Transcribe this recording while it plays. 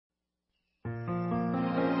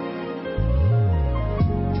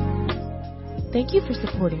Thank you for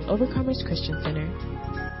supporting Overcomers Christian Center.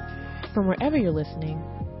 From wherever you're listening,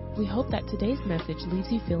 we hope that today's message leaves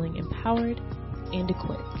you feeling empowered and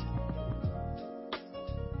equipped.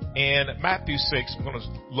 In Matthew 6, we're going to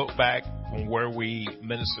look back on where we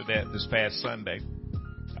ministered at this past Sunday.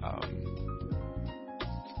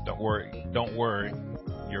 Don't worry,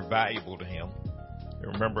 you're valuable to Him.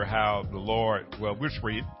 And remember how the Lord, we'll just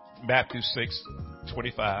read Matthew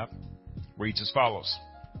 6:25, reads as follows.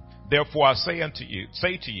 Therefore I say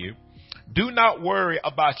to you, do not worry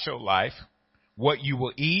about your life, what you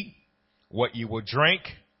will eat, what you will drink,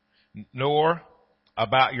 nor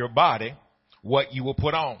about your body, what you will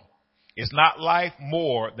put on. Is not life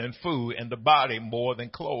more than food, and the body more than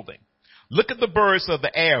clothing? Look at the birds of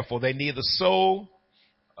the air, for they neither sow,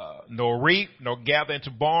 nor reap, nor gather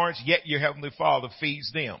into barns, yet your heavenly Father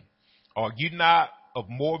feeds them. Are you not of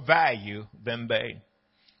more value than they?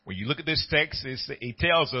 When you look at this text, it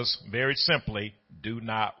tells us very simply, do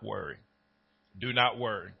not worry. Do not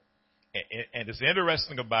worry. And it's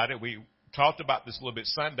interesting about it. We talked about this a little bit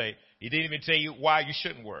Sunday. He didn't even tell you why you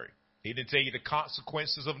shouldn't worry. He didn't tell you the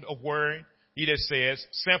consequences of worrying. He just says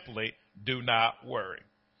simply, do not worry.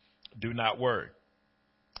 Do not worry.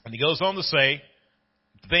 And he goes on to say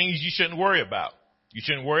things you shouldn't worry about. You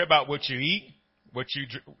shouldn't worry about what you eat, what you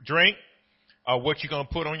drink, or what you're going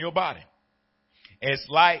to put on your body. It's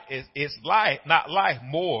not life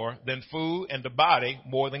more than food, and the body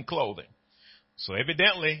more than clothing. So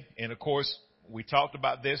evidently, and of course, we talked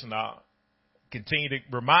about this, and I'll continue to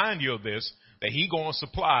remind you of this, that He's going to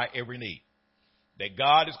supply every need. That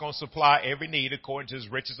God is going to supply every need according to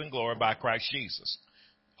His riches and glory by Christ Jesus.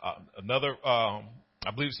 I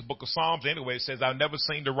believe it's the book of Psalms anyway, it says, I've never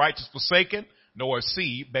seen the righteous forsaken, nor a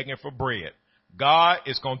seed begging for bread. God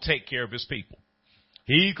is going to take care of His people.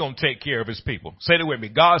 He's going to take care of His people. Say that with me.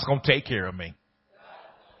 God's going to take care of me.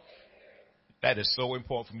 That is so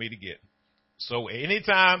important for me to get. So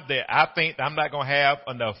anytime that I think I'm not going to have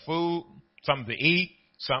enough food, something to eat,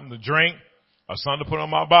 something to drink, or something to put on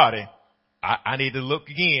my body, I need to look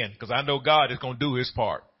again, because I know God is going to do His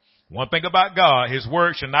part. One thing about God, His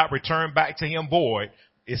word should not return back to Him void.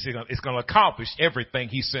 It's going to accomplish everything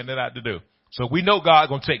He sent it out to do. So we know God's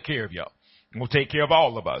going to take care of y'all. He's going to take care of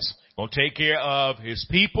all of us. Going to take care of His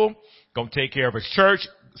people. Going to take care of His church.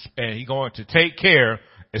 And He's going to take care,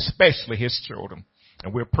 especially His children.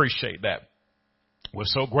 And we appreciate that. We're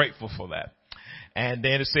so grateful for that. And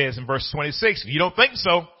then it says in verse 26, if you don't think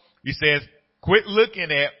so, He says, quit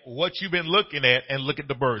looking at what you've been looking at and look at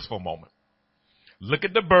the birds for a moment. Look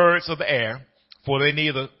at the birds of the air, for they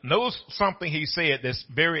neither knows something He said that's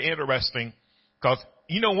very interesting, because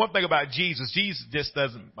you know one thing about Jesus just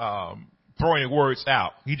doesn't throw any words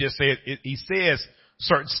out. He just says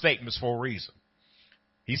certain statements for a reason.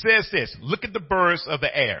 He says this, look at the birds of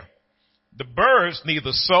the air. The birds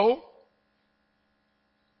neither sow,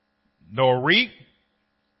 nor reap,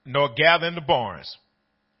 nor gather in the barns.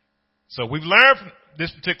 So we've learned from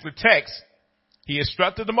this particular text, He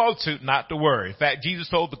instructed the multitude not to worry. In fact, Jesus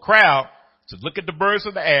told the crowd to look at the birds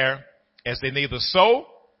of the air, as they neither sow,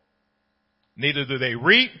 neither do they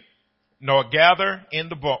reap, nor gather in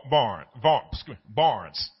the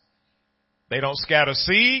barns. They don't scatter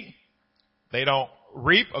seed, they don't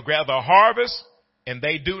reap or gather a harvest, and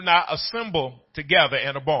they do not assemble together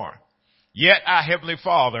in a barn. Yet our Heavenly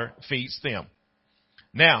Father feeds them.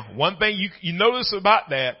 Now, one thing you notice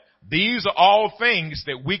about that, these are all things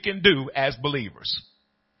that we can do as believers.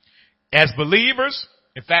 As believers,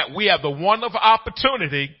 in fact, we have the wonderful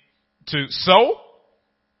opportunity to sow,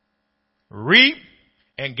 reap,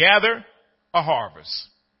 and gather a harvest.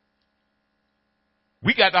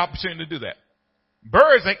 We got the opportunity to do that.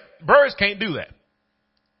 Birds can't do that.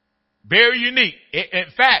 Very unique.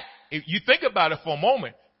 In fact, if you think about it for a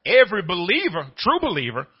moment, every believer, true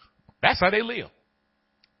believer, that's how they live.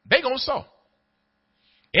 They're going to sow.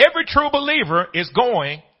 Every true believer is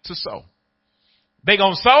going to sow. They're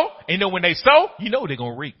going to sow, and when they sow, they're going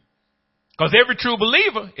to reap. Because every true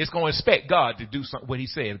believer is going to expect God to do something, what He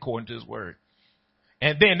said according to His word.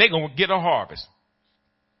 And then they're going to get a harvest.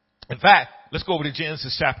 In fact, let's go over to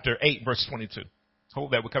Genesis chapter 8, verse 22. Hope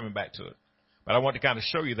that we're coming back to it. But I want to kind of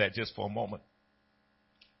show you that just for a moment.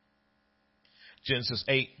 Genesis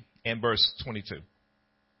 8 and verse 22.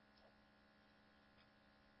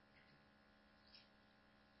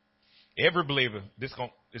 Every believer, this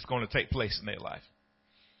is going to take place in their life.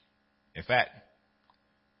 In fact,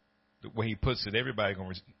 the way He puts it, everybody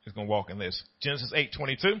is going to walk in this. Genesis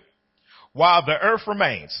 8:22. While the earth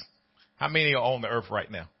remains. How many are on the earth right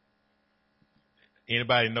now?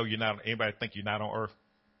 Anybody think you're not on earth?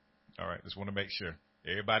 All right, just want to make sure.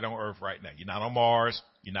 Everybody on earth right now. You're not on Mars.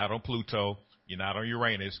 You're not on Pluto. You're not on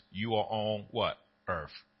Uranus. You are on what? Earth.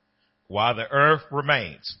 While the earth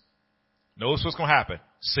remains. Notice what's going to happen.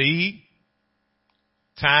 Seed,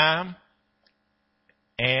 time,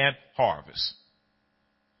 and harvest.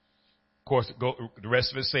 Of course, the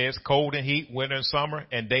rest of it says cold and heat, winter and summer,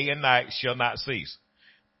 and day and night shall not cease.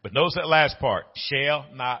 But notice that last part, shall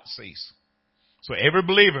not cease. So every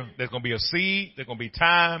believer, there's going to be a seed, there's going to be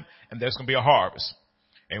time, and there's going to be a harvest.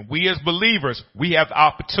 And we as believers, we have the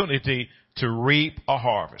opportunity to reap a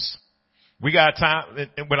harvest. We got time,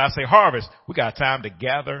 and when I say harvest, we got time to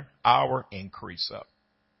gather our increase up.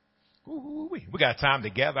 We got time to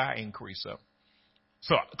gather our increase up.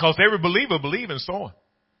 So, because every believer believes in sowing.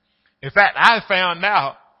 In fact, I found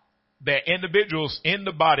out that individuals in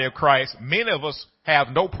the body of Christ, many of us have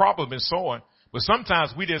no problem in sowing, but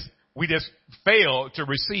sometimes we just fail to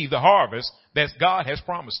receive the harvest that God has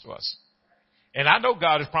promised to us. And I know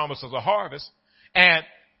God has promised us a harvest, and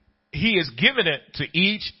He has given it to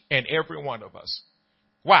each and every one of us.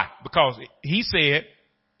 Why? Because He said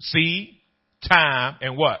seed, time,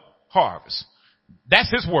 and what? Harvest. That's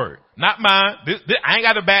His word, not mine. I ain't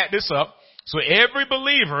got to back this up. So every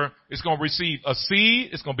believer is going to receive a seed,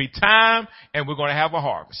 it's going to be time, and we're going to have a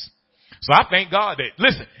harvest. So I thank God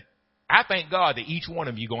that each one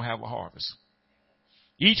of you going to have a harvest.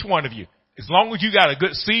 Each one of you. As long as you got a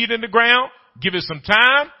good seed in the ground, give it some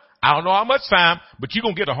time. I don't know how much time, but you're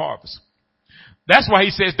going to get a harvest. That's why He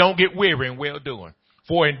says don't get weary in well doing.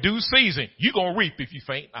 For in due season, you're going to reap if you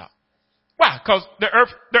faint not. Why? Because the earth,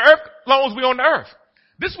 long as we're on the earth.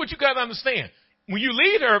 This is what you got to understand. When you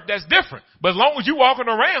leave the earth, that's different. But as long as you're walking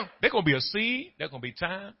around, there's going to be a seed, there's going to be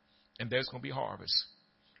time, and there's going to be harvest.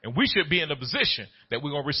 And we should be in a position that we're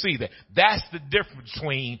going to receive that. That's the difference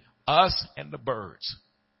between us and the birds.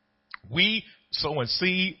 We sowing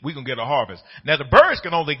seed, we're going to get a harvest. Now, the birds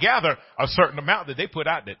can only gather a certain amount that they put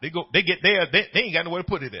out there. They get there, they ain't got nowhere to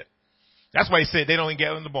put it at. That's why He said they don't even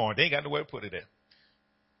gather in the barn. They ain't got nowhere to put it at.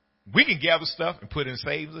 We can gather stuff and put it in a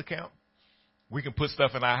savings account. We can put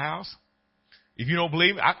stuff in our house. If you don't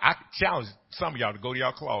believe me, I challenge some of y'all to go to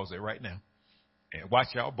y'all closet right now and watch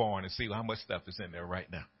y'all barn and see how much stuff is in there right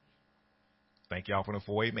now. Thank y'all for the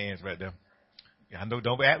 4 amens right there. I know,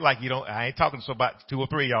 don't act like you don't. I ain't talking to about 2 or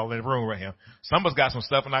 3 of y'all in the room right here. Some of us got some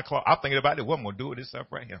stuff in our closet. I'm thinking about it. What I'm going to do with this stuff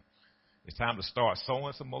right here? It's time to start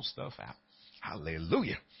sowing some more stuff out.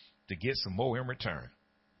 Hallelujah. To get some more in return.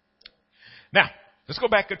 Now, let's go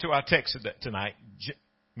back into our text tonight.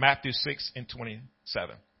 Matthew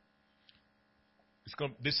 6:27.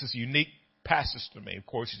 This is a unique passage to me. Of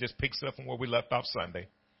course, it just picks up from where we left off Sunday.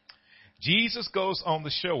 Jesus goes on to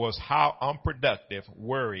show us how unproductive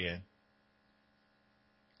worrying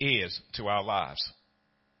is to our lives.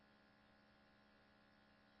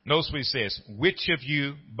 Notice what He says. Which of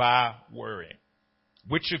you by worrying?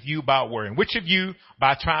 Which of you by worrying? Which of you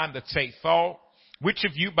by trying to take thought? Which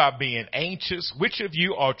of you by being anxious? Which of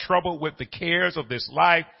you are troubled with the cares of this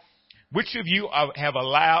life? Which of you have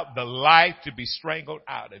allowed the life to be strangled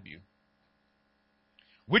out of you?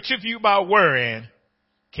 Which of you by worrying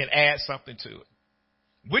can add something to it?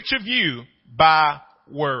 Which of you by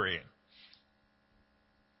worrying?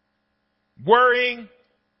 Worrying,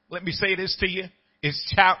 let me say this to you,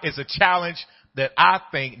 is a challenge that I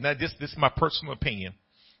think, now this is my personal opinion,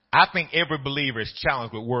 I think every believer is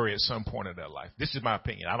challenged with worry at some point in their life. This is my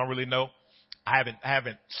opinion. I don't really know. I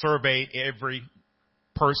haven't surveyed every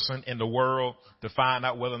person in the world to find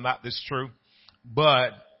out whether or not this is true.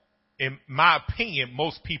 But in my opinion,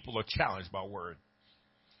 most people are challenged by worry.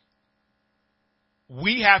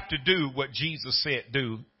 We have to do what Jesus said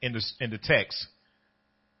do in the text.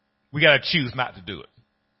 We got to choose not to do it.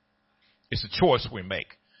 It's a choice we make.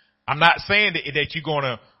 I'm not saying that you're going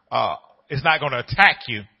to, it's not going to attack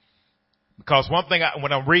you. Because one thing,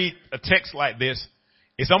 when I read a text like this,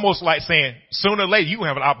 it's almost like saying sooner or later you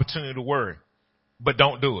have an opportunity to worry, but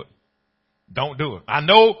don't do it. Don't do it. I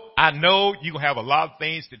know you're going to have a lot of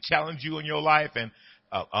things to challenge you in your life and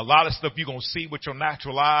a lot of stuff you're going to see with your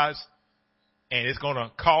natural eyes and it's going to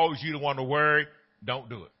cause you to want to worry. Don't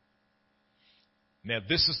do it. Now,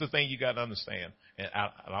 this is the thing you got to understand, and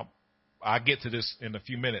I'll get to this in a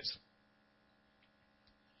few minutes.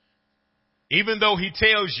 Even though He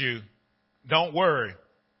tells you, don't worry,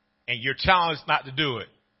 and you're challenged not to do it,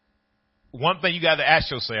 one thing you got to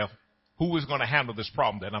ask yourself, who is going to handle this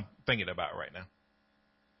problem that I'm thinking about right now?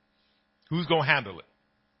 Who's going to handle it?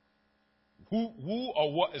 Who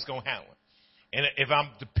or what is going to handle it? And if I'm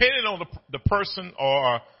depending on the person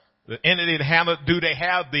or the entity to handle it, do they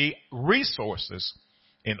have the resources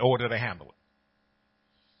in order to handle it?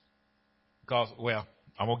 Because, well,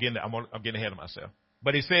 I'm getting ahead of myself.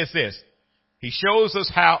 But He says this, He shows us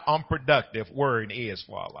how unproductive worrying is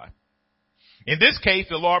for our life. In this case,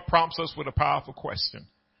 the Lord prompts us with a powerful question.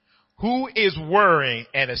 Who is worrying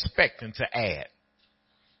and expecting to add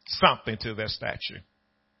something to their stature?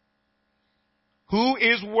 Who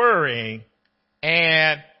is worrying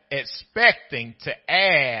and expecting to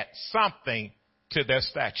add something to their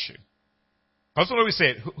stature? That's what we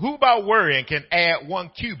said. Who by worrying can add 1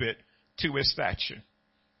 cubit to his stature?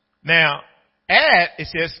 Now, add, it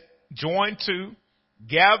says, join to,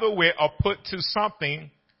 gather with, or put to something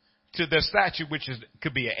to their stature, which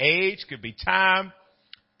could be an age, could be time,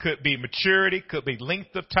 could be maturity, could be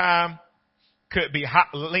length of time, could be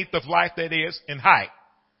length of life, that is, and height.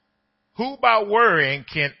 Who by worrying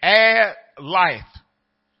can add life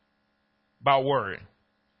by worrying?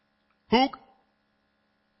 Who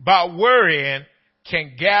by worrying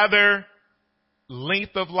can gather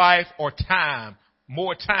length of life or time,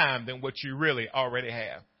 more time than what you really already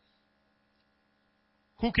have?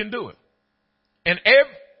 Who can do it? And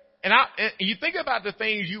you think about the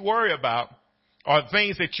things you worry about or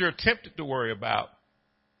things that you're tempted to worry about.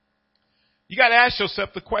 You got to ask yourself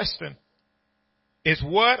the question, is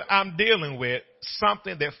what I'm dealing with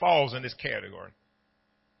something that falls in this category?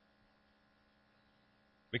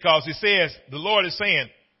 Because it says, the Lord is saying,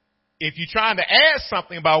 if you're trying to add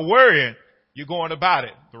something about worrying, you're going about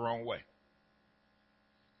it the wrong way.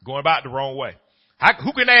 Going about it the wrong way.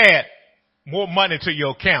 Who can add more money to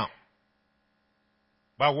your account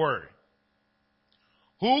by worrying?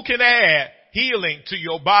 Who can add healing to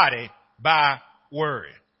your body by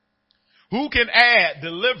worrying? Who can add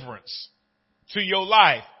deliverance to your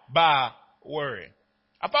life by worrying?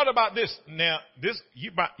 I thought about this. Now,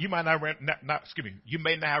 you may not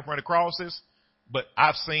have run across this, but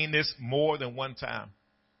I've seen this more than one time.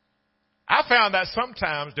 I found that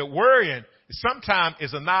sometimes that worrying sometimes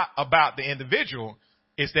is not about the individual.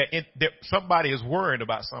 It's that somebody is worried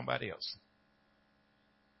about somebody else.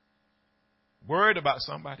 Worried about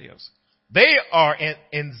somebody else. They are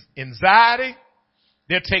in anxiety.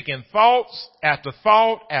 They're taking thoughts after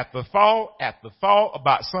thought after thought after thought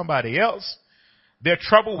about somebody else. They're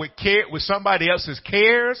troubled with somebody else's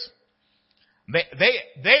cares.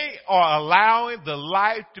 They are allowing the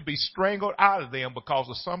life to be strangled out of them because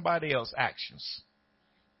of somebody else's actions.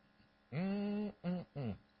 Now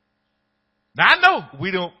I know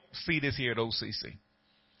we don't see this here at OCC,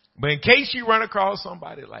 but in case you run across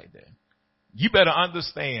somebody like that, you better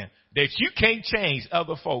understand that you can't change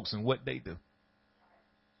other folks and what they do.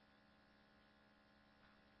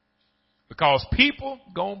 Because people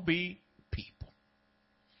gonna be people.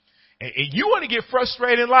 And you want to get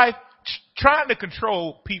frustrated in life trying to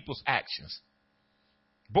control people's actions.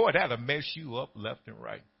 Boy, that'll mess you up left and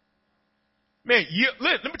right. Man,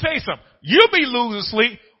 let me tell you something. You'll be losing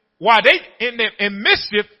sleep while they in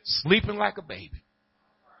mischief sleeping like a baby.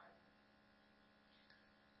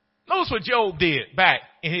 Notice what Job did back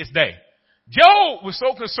in his day. Job was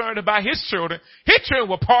so concerned about his children. His children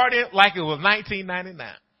were partying like it was 1999.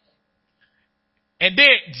 And then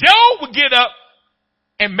Job would get up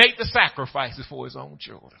and make the sacrifices for his own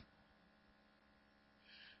children.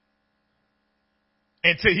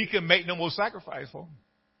 Until he could make no more sacrifice for them.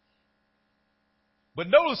 But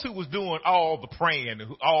notice who was doing all the praying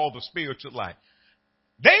and all the spiritual life.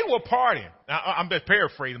 They were partying. Now, I'm just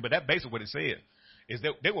paraphrasing, but that's basically what it said. Is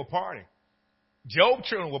that they were partying. Job's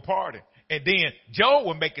children were partying. And then Job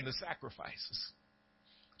was making the sacrifices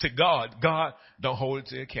to God. God don't hold it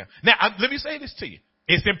to account. Now, let me say this to you.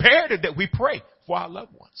 It's imperative that we pray for our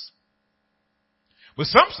loved ones. But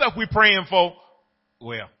some stuff we're praying for,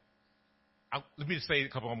 well, let me just say a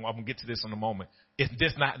couple of them. I'm going to get to this in a moment. It's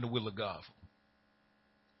just not in the will of God.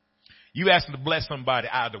 You ask them to bless somebody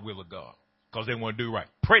out of the will of God because they want to do right.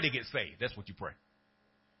 Pray to get saved. That's what you pray.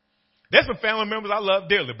 There's some family members I love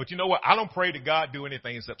dearly, but you know what? I don't pray to God do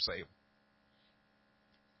anything except save them.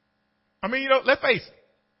 I mean, let's face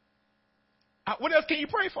it. What else can you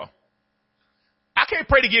pray for? I can't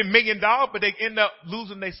pray to get $1 million, but they end up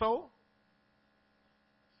losing their soul.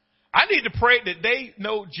 I need to pray that they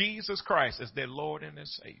know Jesus Christ as their Lord and their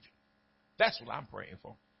Savior. That's what I'm praying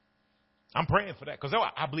for. I'm praying for that because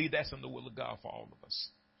I believe that's in the will of God for all of us.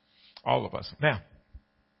 All of us. Now,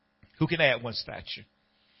 who can add one stature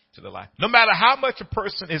to the life? No matter how much a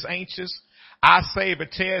person is anxious, our Savior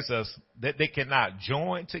tells us that they cannot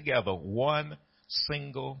join together one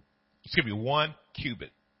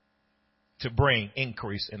cubit to bring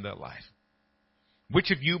increase in their life. Which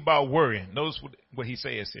of you by worrying, notice what he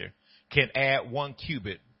says here, can add 1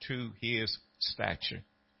 cubit to his stature?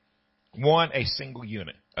 A single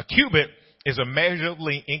unit. A cubit is a measure of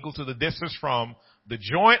length equal to the distance from the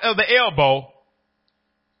joint of the elbow,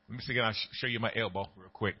 Let me see, can I show you my elbow real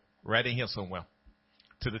quick? Right in here somewhere.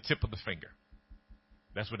 To the tip of the finger.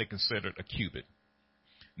 That's what they considered a cubit.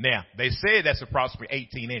 Now, they say that's approximately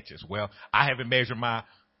 18 inches. Well, I haven't measured mine.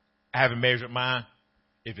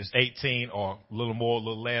 If it's 18 or a little more, a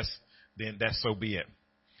little less, then that's so be it.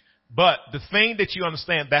 But the thing that you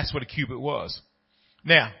understand, that's what a cubit was.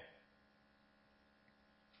 Now,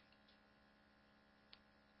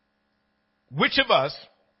 which of us,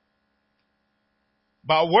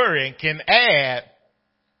 by worrying, can add,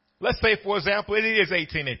 let's say, for example, it is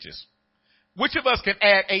 18 inches. Which of us can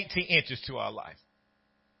add 18 inches to our life?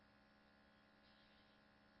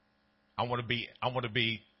 I want to be,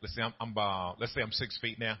 let's say I'm 6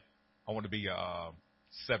 feet now. I want to be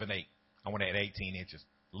 7'8". I want to add 18 inches.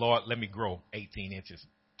 Lord, let me grow 18 inches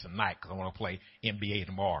tonight because I want to play NBA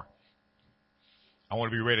tomorrow. I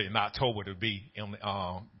want to be ready in October to be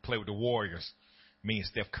play with the Warriors, me and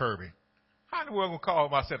Steph Curry. How in the world am I going to call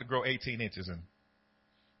myself to grow 18 inches? And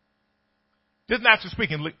just naturally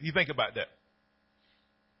speaking, you think about that.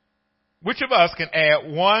 Which of us can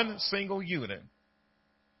add one single unit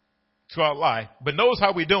to our life? But notice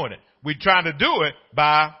how we're doing it. We're trying to do it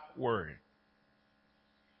by worrying.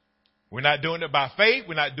 We're not doing it by faith.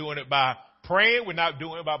 We're not doing it by praying. We're not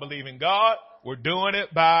doing it by believing God. We're doing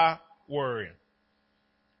it by worrying.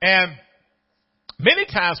 And many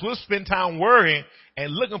times we'll spend time worrying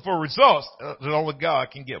and looking for results that only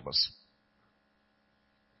God can give us.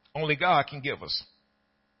 Only God can give us.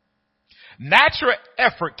 Natural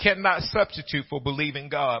effort cannot substitute for believing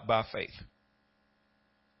God by faith.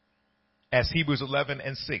 As Hebrews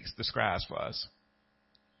 11:6 describes for us.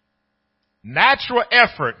 Natural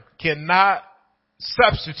effort cannot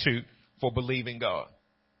substitute for believing God.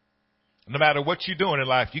 No matter what you're doing in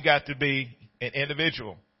life, you got to be an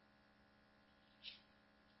individual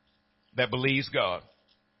that believes God.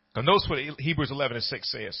 Because notice what Hebrews 11:6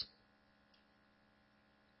 says.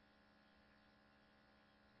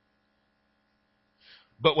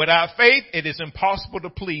 But without faith, it is impossible to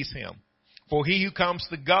please him. For he who comes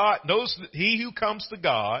to God,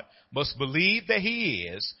 must believe that he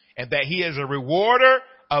is, and that he is a rewarder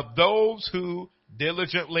of those who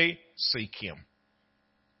diligently seek him.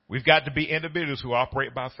 We've got to be individuals who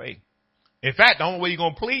operate by faith. In fact, the only way you're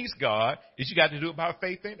going to please God is you got to do it by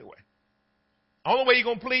faith anyway. The only way you're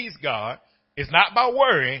going to please God is not by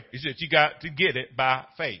worrying, it's that you got to get it by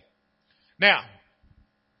faith. Now,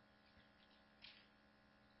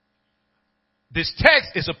 this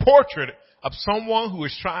text is a portrait of someone who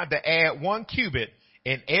is trying to add one cubit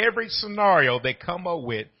in every scenario they come up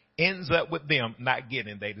with, ends up with them not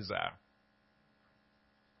getting they desire.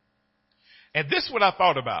 And this is what I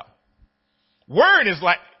thought about. Worrying is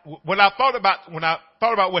like, when I thought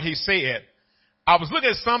about what he said, I was looking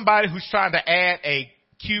at somebody who's trying to add a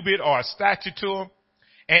cubit or a statue to them,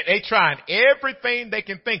 and they trying everything they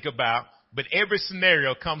can think about, but every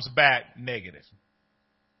scenario comes back negative.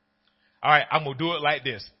 All right, I'm going to do it like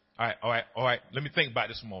this. All right. Let me think about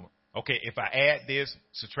this a moment. Okay, if I add this,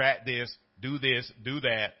 subtract this, do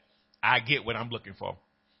that, I get what I'm looking for.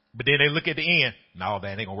 But then they look at the end. No, that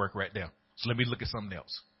ain't going to work right there. So let me look at something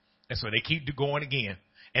else. And so they keep going again.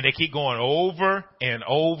 And they keep going over and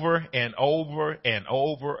over and over and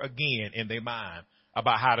over again in their mind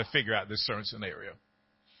about how to figure out this certain scenario.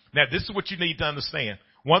 Now, this is what you need to understand.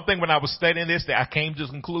 One thing when I was studying this that I came to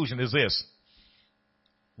the conclusion is this.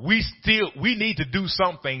 We need to do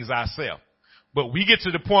some things ourselves. But we get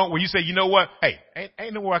to the point where you say, you know what? Hey,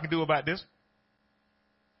 ain't no more I can do about this.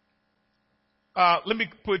 Let me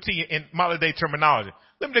put it to you in modern day terminology.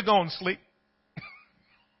 Let me just go and sleep.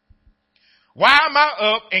 Why am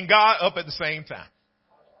I up and God up at the same time?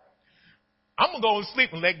 I'm going to go and sleep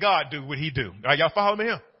and let God do what he do. Are y'all following me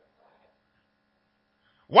here?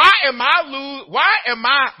 Why am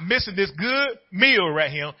I missing this good meal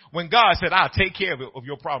right here when God said, I'll take care of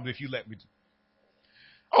your problems if you let me do?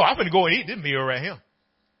 Oh, I'm going to go and eat this meal right here.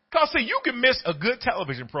 Because see, you can miss a good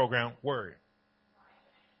television program worried.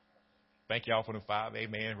 Thank y'all for the 5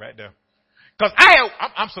 amen right there. Because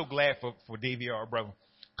I'm so glad for DVR, brother.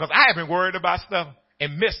 Because I have been worried about stuff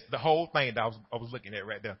and missed the whole thing that I was looking at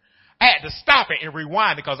right there. I had to stop it and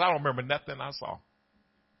rewind it because I don't remember nothing I saw.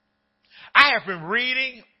 I have been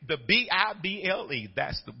reading the Bible.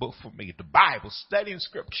 That's the book for me, the Bible, studying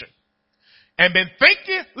scripture. And been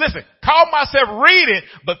thinking, listen, call myself reading,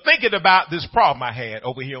 but thinking about this problem I had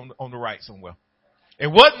over here on the right somewhere. It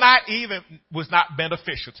was not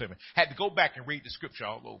beneficial to me. Had to go back and read the scripture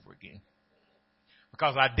all over again.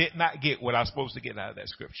 Because I did not get what I was supposed to get out of that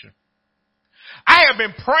scripture. I have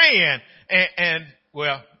been praying and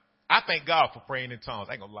well, I thank God for praying in tongues.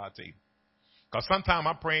 I ain't gonna lie to you. Because sometimes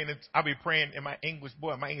I'll be praying in my English,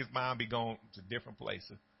 my English mind be going to different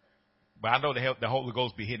places. But I know the Holy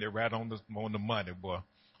Ghost be hitting it right on the money, boy.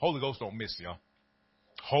 Holy Ghost don't miss, y'all.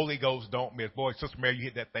 Holy Ghost don't miss. Boy, Sister Mary, you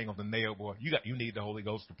hit that thing on the nail, boy. You need the Holy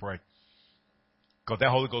Ghost to pray. Because that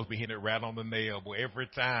Holy Ghost be hitting it right on the nail, boy, every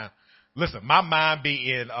time. Listen, my mind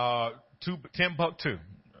be in Timbuktu.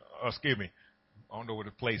 Excuse me. I don't know what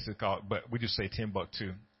the place is called, but we just say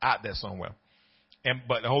Timbuktu. Out there somewhere.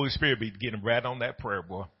 But the Holy Spirit be getting right on that prayer,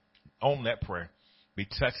 boy. On that prayer. Be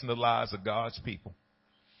touching the lives of God's people.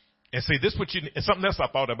 And see, this it's something else I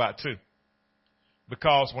thought about too.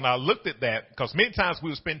 Because when I looked at that, because many times we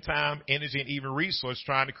would spend time, energy, and even resource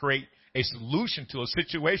trying to create a solution to a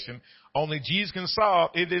situation only Jesus can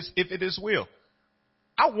solve if it is will.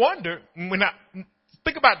 I wonder,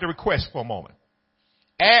 think about the request for a moment.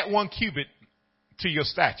 Add 1 cubit to your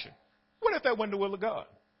stature. What if that wasn't the will of God?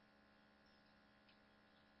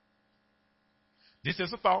 This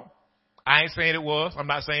is a thought. I ain't saying it was. I'm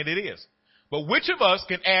not saying it is. But which of us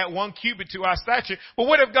can add 1 cubit to our stature? But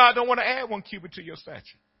what if God don't want to add 1 cubit to your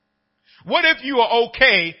stature? What if you are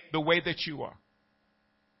okay the way that you are?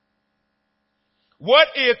 What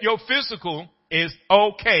if your physical is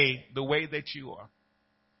okay the way that you are?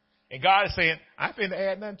 And God is saying, I ain't finna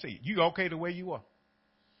add nothing to you. You okay the way you are.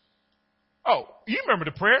 Oh, you remember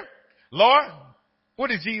the prayer? Lord, what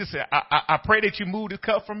did Jesus say? I pray that you move the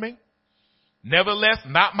cup from me. Nevertheless,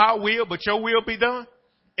 not my will, but your will be done.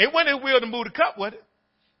 It wasn't his will to move the cup, was it?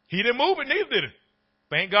 He didn't move it, neither did it.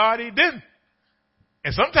 Thank God he didn't.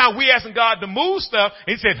 And sometimes we asking God to move stuff.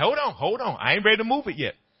 And he said, hold on. I ain't ready to move it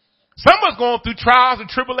yet. Some of us going through trials and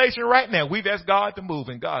tribulation right now. We've asked God to move.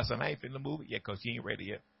 And God said, I ain't finna move it yet because you ain't ready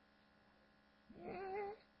yet.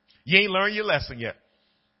 You ain't learned your lesson yet.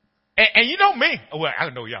 And you know me. Well, I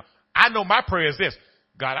don't know y'all. I know my prayer is this.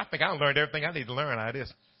 God, I think I learned everything I need to learn out of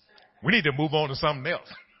this. We need to move on to something else.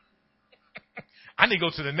 I need to go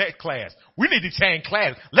to the next class. We need to change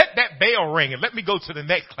class. Let that bell ring and let me go to the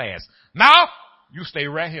next class. Now, you stay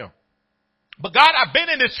right here. But God, I've been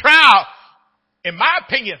in this trial, in my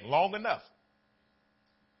opinion, long enough.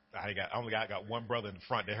 I got one brother in the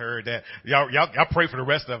front that heard that. Y'all pray for the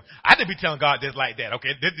rest of them. I didn't be telling God this like that. Okay,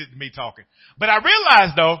 this is me talking. But I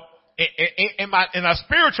realized though, in my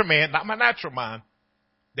spiritual man, not my natural mind,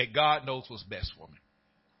 that God knows what's best for me.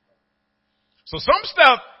 So some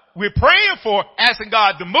stuff we're praying for, asking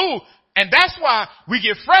God to move, and that's why we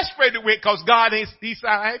get frustrated with, because God he said,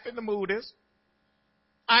 I ain't finna move this.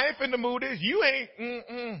 I ain't finna move this. You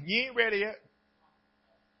ain't ready yet.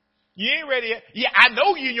 You ain't ready yet. Yeah, I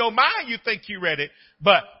know you in your mind you think you're ready,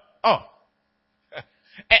 but, and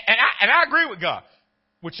I agree with God.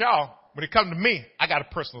 With y'all, when it comes to me, I got a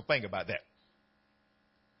personal thing about that.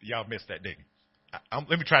 Y'all missed that, didn't you?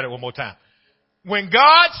 Let me try that one more time. When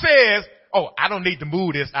God says, I don't need to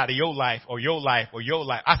move this out of your life or your life or your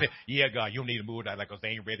life. I say, yeah, God, you don't need to move that because they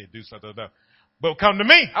ain't ready to do something. But come to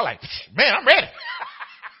me, I'm like, man, I'm ready.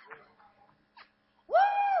 Woo!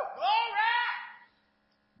 Glory!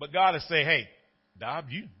 But God is saying, hey, Dobbs,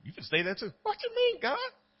 you can stay there too. What you mean, God?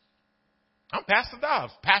 I'm Pastor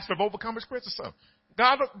Dobbs, pastor of Overcomers Christian.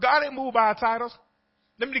 God ain't moved by our titles.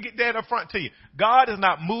 Let me get that up front to you. God is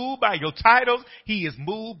not moved by your titles. He is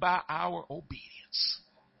moved by our obedience.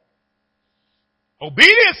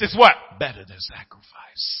 Obedience is what? Better than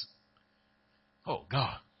sacrifice. Oh,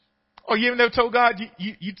 God. Oh, you never told God,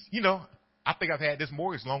 you know, I think I've had this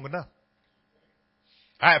mortgage long enough.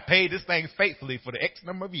 I have paid this thing faithfully for the X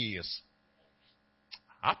number of years.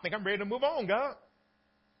 I think I'm ready to move on, God.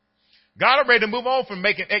 God, I'm ready to move on from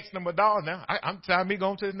making X number of dollars now. I'm telling me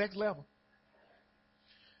going to the next level.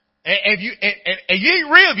 And you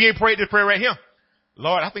ain't real if you ain't prayed this prayer right here.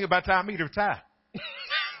 Lord, I think about time me to retire.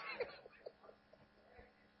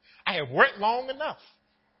 I have worked long enough.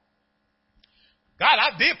 God,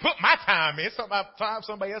 I did put my time in. Time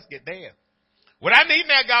somebody else get theirs. What I need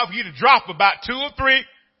now, God, for you to drop about 2 or 3,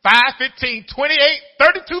 5, 15, 28,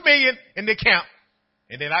 32 million in the account.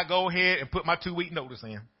 And then I go ahead and put my 2-week notice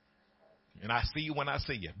in. And I see you when I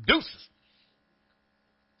see you. Deuces.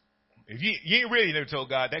 If you ain't really never told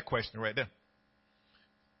God that question right there.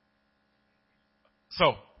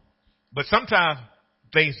 So, but sometimes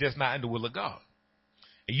things just not in the will of God.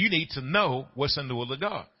 And you need to know what's in the will of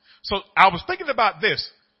God. So I was thinking about this.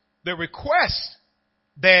 The request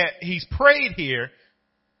that he's prayed here,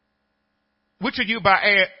 which of you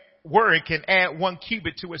by word can add 1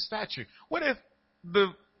 cubit to his stature? What if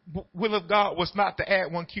the will of God was not to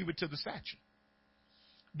add 1 cubit to the stature?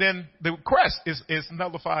 Then the request is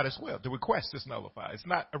nullified as well. The request is nullified. It's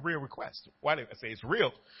not a real request. Why did I say it's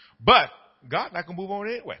real? But God not going to move on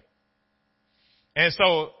anyway. And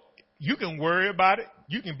so You can worry about it.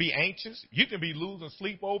 You can be anxious. You can be losing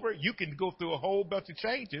sleep over it. You can go through a whole bunch of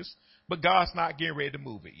changes, but God's not getting ready to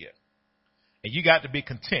move it yet. And you got to be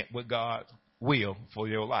content with God's will for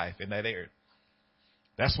your life in that area.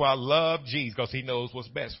 That's why I love Jesus, because he knows what's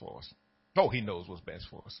best for us. Oh, he knows what's best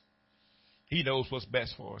for us. He knows what's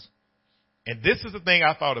best for us. And this is the thing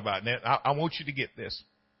I thought about. Now, I want you to get this.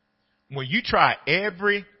 When you try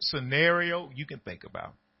every scenario you can think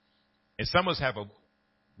about, and some of us have a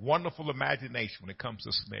wonderful imagination when it comes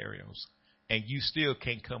to scenarios, and you still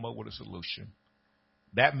can't come up with a solution,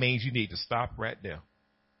 that means you need to stop right there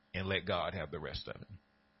and let God have the rest of it.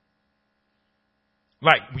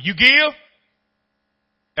 Like, when you give,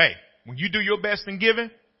 hey, when you do your best in giving,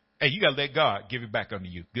 hey, you got to let God give it back unto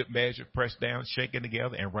you. Good measure, pressed down, shaken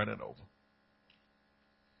together, and run it over.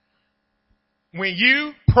 When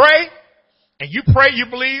you pray, and you pray, you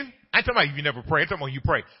believe, I ain't talking about you never pray. I'm talking about you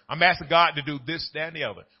pray. I'm asking God to do this, that, and the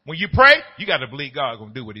other. When you pray, you got to believe God's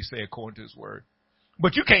going to do what he said according to his word.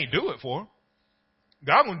 But you can't do it for him.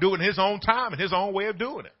 God's going to do it in his own time and his own way of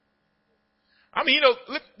doing it. I mean,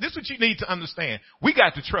 this is what you need to understand. We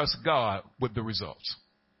got to trust God with the results.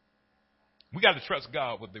 We got to trust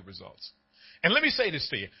God with the results. And let me say this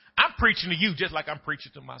to you. I'm preaching to you just like I'm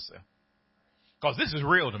preaching to myself. Because this is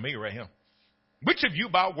real to me right here. Which of you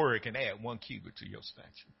by word can add 1 cubit to your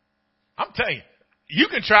stature? I'm telling you, you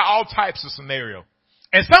can try all types of scenarios.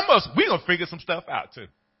 And some of us, we're going to figure some stuff out too.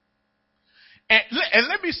 And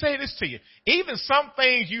let me say this to you. Even some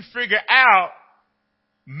things you figure out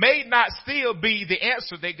may not still be the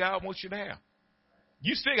answer that God wants you to have.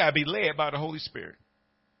 You still got to be led by the Holy Spirit.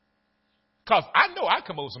 Because I know I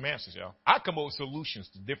come up with some answers, y'all. I come up with solutions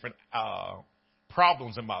to different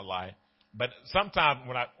problems in my life. But sometimes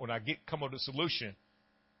when I come up with a solution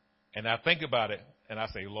and I think about it and I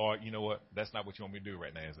say, Lord, you know what? That's not what you want me to do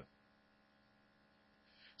right now, is it?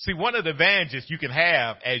 See, one of the advantages you can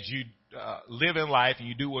have as you live in life and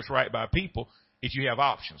you do what's right by people is you have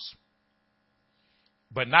options.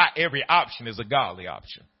 But not every option is a godly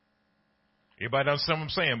option. Everybody understand what I'm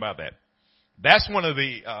saying about that? That's one of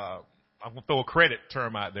the, I'm going to throw a credit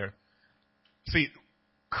term out there. See,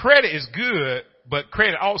 credit is good, but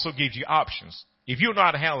credit also gives you options. If you know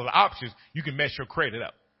how to handle the options, you can mess your credit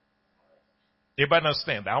up. Everybody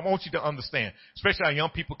understand that? I want you to understand, especially our young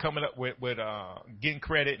people coming up with getting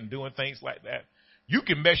credit and doing things like that. You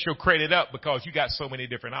can mess your credit up because you got so many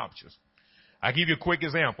different options. I'll give you a quick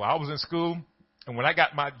example. I was in school, and when I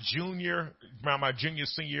got my senior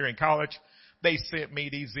year in college, they sent me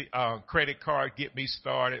these credit cards, get me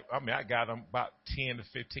started. I mean, I got them about 10 to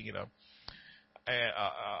 15 of them.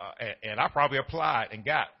 And I probably applied and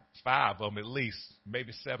got 5 of them at least,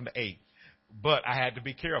 maybe 7 to 8. But I had to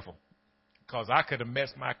be careful because I could have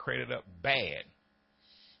messed my credit up bad.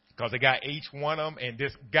 Because they got each one of them and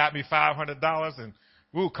just got me $500 and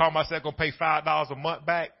call myself going to pay $5 a month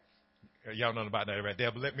back. Y'all know about that right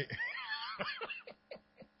there, but let me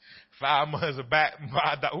 5 months of back,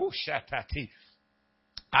 $5. Ooh, shatati.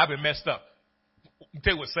 I've been messed up. I'll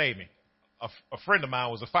tell you what saved me. A friend of mine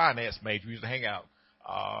was a finance major. We used to hang out.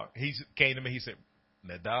 He came to me. He said,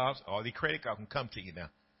 now, Dobbs, all these credit cards can come to you now.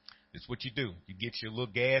 This is what you do. You get your little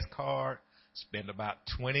gas card, spend about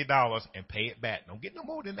 $20 and pay it back. Don't get no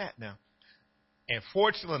more than that now. And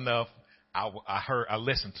fortunately enough, I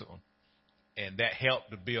listened to him. And that helped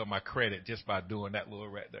to build my credit just by doing that little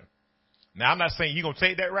right there. Now, I'm not saying you're going to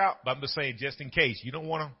take that route, but I'm just saying just in case you don't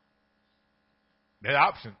want to. That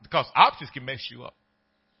option, because options can mess you up.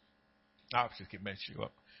 Options can mess you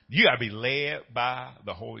up. You got to be led by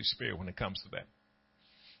the Holy Spirit when it comes to that.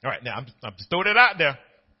 All right, now I'm just throwing it out there.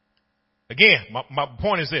 Again, my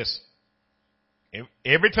point is this.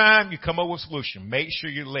 Every time you come up with a solution, make sure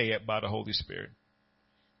you're led by the Holy Spirit.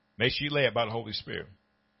 Make sure you're led by the Holy Spirit.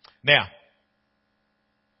 Now,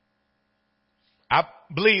 I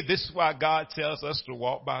believe this is why God tells us to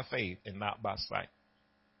walk by faith and not by sight.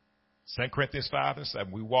 2 Corinthians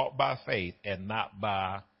 5:7, we walk by faith and not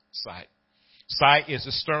by sight. Sight is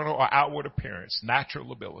external or outward appearance,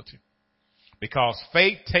 natural ability. Because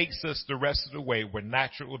faith takes us the rest of the way where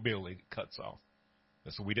natural ability cuts off.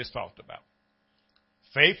 That's what we just talked about.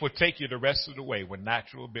 Faith will take you the rest of the way when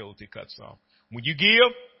natural ability cuts off. When you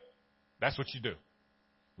give, that's what you do.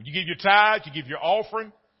 When you give your tithe, you give your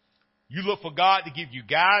offering, you look for God to give you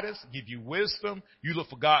guidance, give you wisdom. You look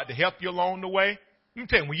for God to help you along the way. Let me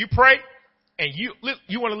tell you, when you pray and you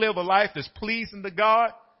want to live a life that's pleasing to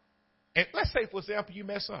God, and let's say, for example, you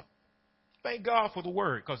mess up. Thank God for the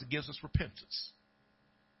word because it gives us repentance.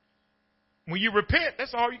 When you repent,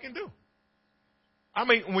 that's all you can do. I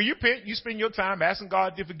mean, when you repent, you spend your time asking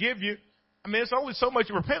God to forgive you. I mean, it's only so much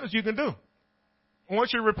repentance you can do.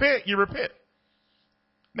 once you repent, you repent.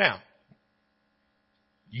 Now,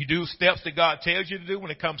 you do steps that God tells you to do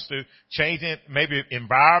when it comes to changing maybe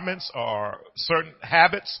environments or certain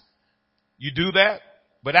habits. You do that.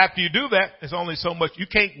 But after you do that, there's only so much. You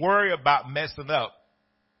can't worry about messing up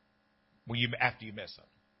after you mess up.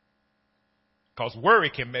 Because worry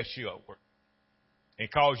can mess you up and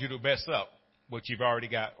cause you to mess up what you've already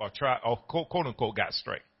got or tried or quote unquote got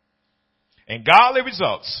straight. And godly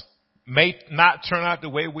results may not turn out the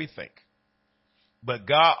way we think. But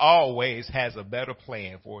God always has a better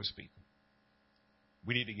plan for his people.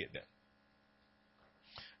 We need to get that.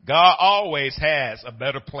 God always has a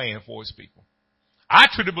better plan for his people. I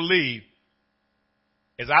truly believe,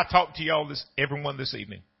 as I talk to y'all everyone this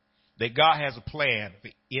evening, that God has a plan,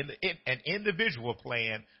 an individual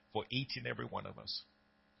plan for each and every one of us.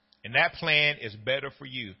 And that plan is better for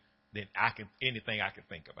you than anything I can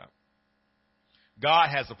think about. God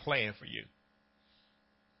has a plan for you.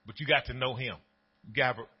 But you got to know him. You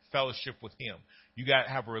got to have a fellowship with him. You got to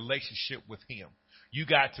have a relationship with him. You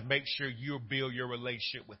got to make sure you build your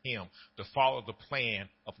relationship with him to follow the plan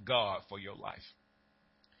of God for your life.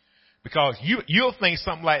 Because you'll think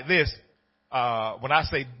something like this. When I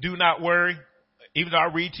say do not worry, even though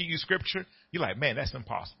I read to you scripture, you're like, man, that's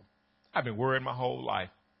impossible. I've been worrying my whole life.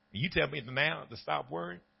 And you tell me now to stop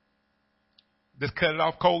worrying? Just cut it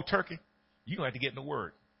off cold turkey? You're going to have to get in the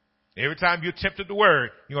word. Every time you're tempted to worry,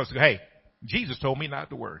 you're going to say, hey, Jesus told me not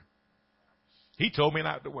to worry. He told me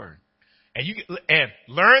not to worry. And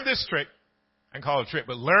learn this trick. I can call it a trick,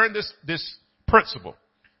 but learn this principle.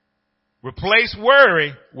 Replace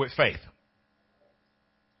worry with faith.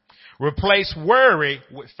 Replace worry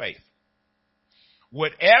with faith.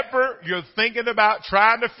 Whatever you're thinking about,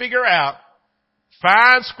 trying to figure out,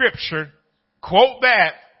 find scripture, quote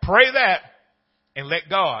that, pray that, and let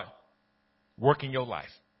God work in your life.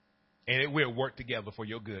 And it will work together for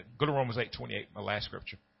your good. Go to Romans 8:28, my last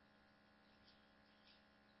scripture.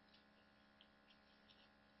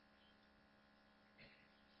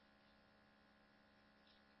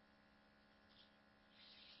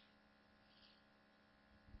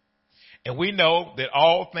 And we know that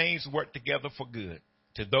all things work together for good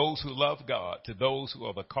to those who love God, to those who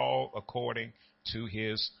are the called according to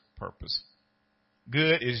his purpose.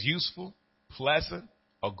 Good is useful, pleasant,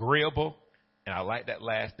 agreeable, and I like that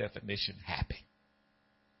last definition, happy.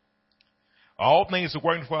 All things are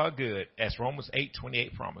working for our good, as Romans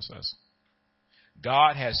 8:28 promises us.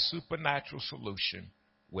 God has supernatural solution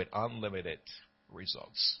with unlimited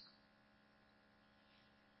results.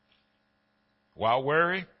 Why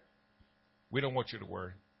worry? We don't want you to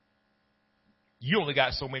worry. You only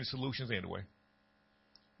got so many solutions anyway.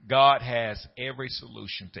 God has every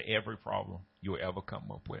solution to every problem you'll ever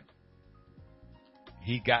come up with.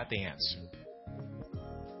 He got the answer.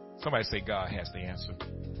 Somebody say God has the answer.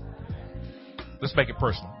 Let's make it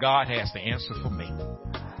personal. God has the answer for me.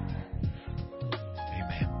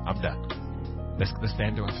 Amen. I'm done. Let's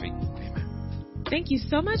stand to our feet. Amen. Thank you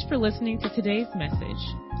so much for listening to today's message.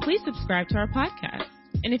 Please subscribe to our podcast.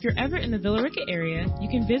 And if you're ever in the Villa Rica area, you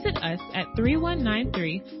can visit us at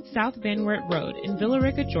 3193 South Van Wert Road in Villa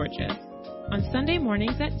Rica, Georgia, on Sunday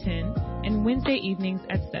mornings at 10 and Wednesday evenings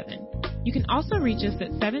at 7. You can also reach us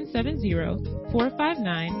at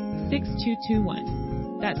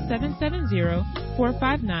 770-459-6221. That's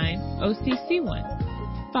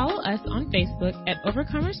 770-459-OCC1. Follow us on Facebook at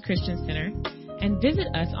Overcomers Christian Center and visit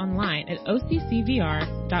us online at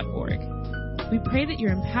occvr.org. We pray that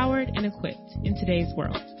you're empowered and equipped in today's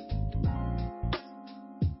world.